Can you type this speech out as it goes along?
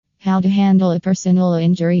How to handle a personal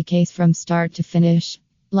injury case from start to finish.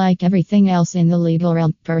 Like everything else in the legal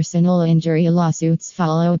realm, personal injury lawsuits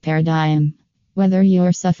follow a paradigm. Whether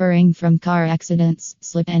you're suffering from car accidents,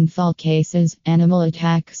 slip and fall cases, animal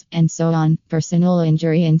attacks, and so on, personal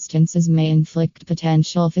injury instances may inflict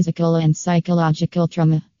potential physical and psychological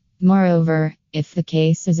trauma. Moreover, if the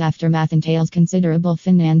case's aftermath entails considerable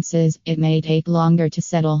finances, it may take longer to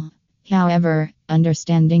settle. However,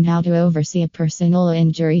 understanding how to oversee a personal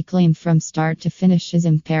injury claim from start to finish is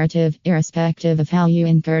imperative, irrespective of how you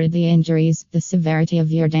incurred the injuries, the severity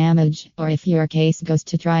of your damage, or if your case goes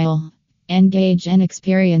to trial. Engage an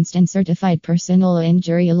experienced and certified personal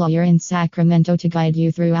injury lawyer in Sacramento to guide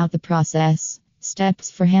you throughout the process. Steps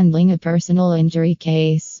for handling a personal injury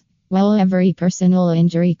case. While every personal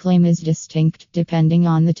injury claim is distinct, depending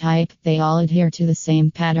on the type, they all adhere to the same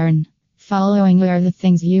pattern. Following are the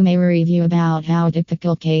things you may review about how a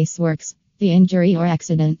typical case works. The injury or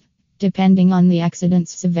accident. Depending on the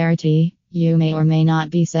accident's severity, you may or may not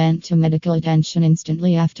be sent to medical attention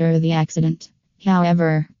instantly after the accident.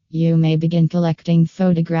 However, you may begin collecting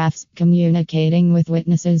photographs, communicating with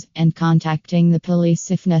witnesses, and contacting the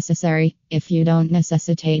police if necessary. If you don't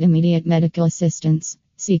necessitate immediate medical assistance,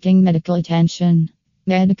 seeking medical attention.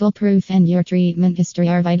 Medical proof and your treatment history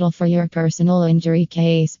are vital for your personal injury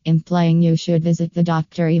case, implying you should visit the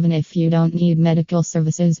doctor even if you don't need medical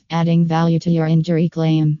services, adding value to your injury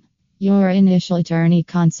claim. Your initial attorney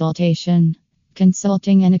consultation.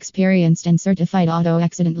 Consulting an experienced and certified auto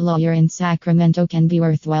accident lawyer in Sacramento can be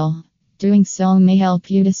worthwhile. Doing so may help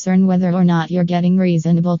you discern whether or not you're getting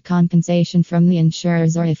reasonable compensation from the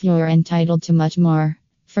insurers or if you're entitled to much more.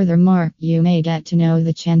 Furthermore, you may get to know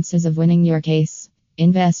the chances of winning your case.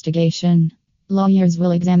 Investigation. Lawyers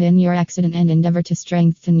will examine your accident and endeavor to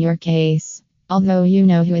strengthen your case. Although you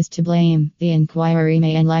know who is to blame, the inquiry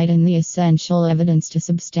may enlighten the essential evidence to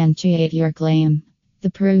substantiate your claim. The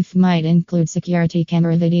proof might include security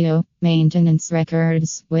camera video, maintenance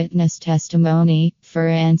records, witness testimony,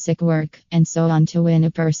 forensic work, and so on to win a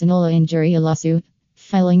personal injury lawsuit.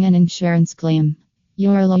 Filing an insurance claim.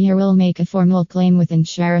 Your lawyer will make a formal claim with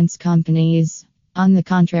insurance companies. On the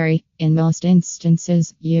contrary, in most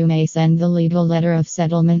instances, you may send the legal letter of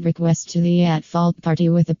settlement request to the at-fault party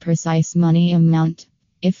with a precise money amount.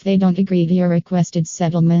 If they don't agree to your requested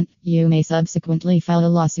settlement, you may subsequently file a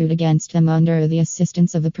lawsuit against them under the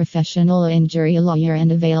assistance of a professional injury lawyer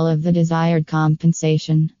and avail of the desired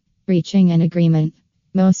compensation. Reaching an agreement.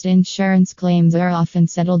 Most insurance claims are often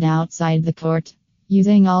settled outside the court.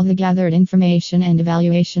 Using all the gathered information and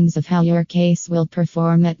evaluations of how your case will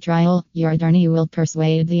perform at trial, your attorney will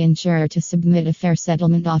persuade the insurer to submit a fair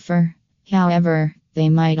settlement offer. However, they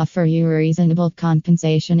might offer you reasonable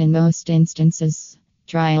compensation in most instances.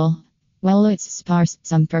 Trial. While it's sparse,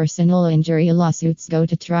 some personal injury lawsuits go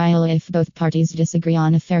to trial if both parties disagree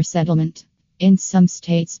on a fair settlement. In some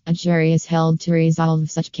states, a jury is held to resolve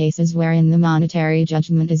such cases wherein the monetary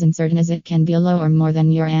judgment is uncertain as it can be low or more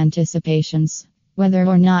than your anticipations. Whether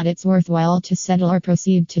or not it's worthwhile to settle or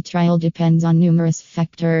proceed to trial depends on numerous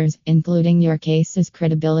factors, including your case's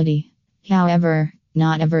credibility. However,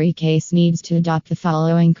 not every case needs to adopt the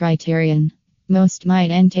following criterion. Most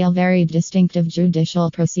might entail very distinctive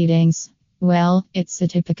judicial proceedings. Well, it's a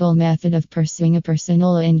typical method of pursuing a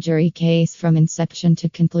personal injury case from inception to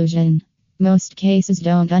conclusion. Most cases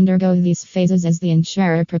don't undergo these phases as the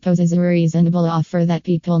insurer proposes a reasonable offer that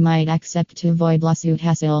people might accept to avoid lawsuit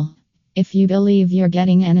hassle. If you believe you're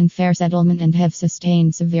getting an unfair settlement and have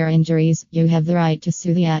sustained severe injuries, you have the right to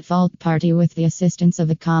sue the at-fault party with the assistance of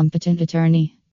a competent attorney.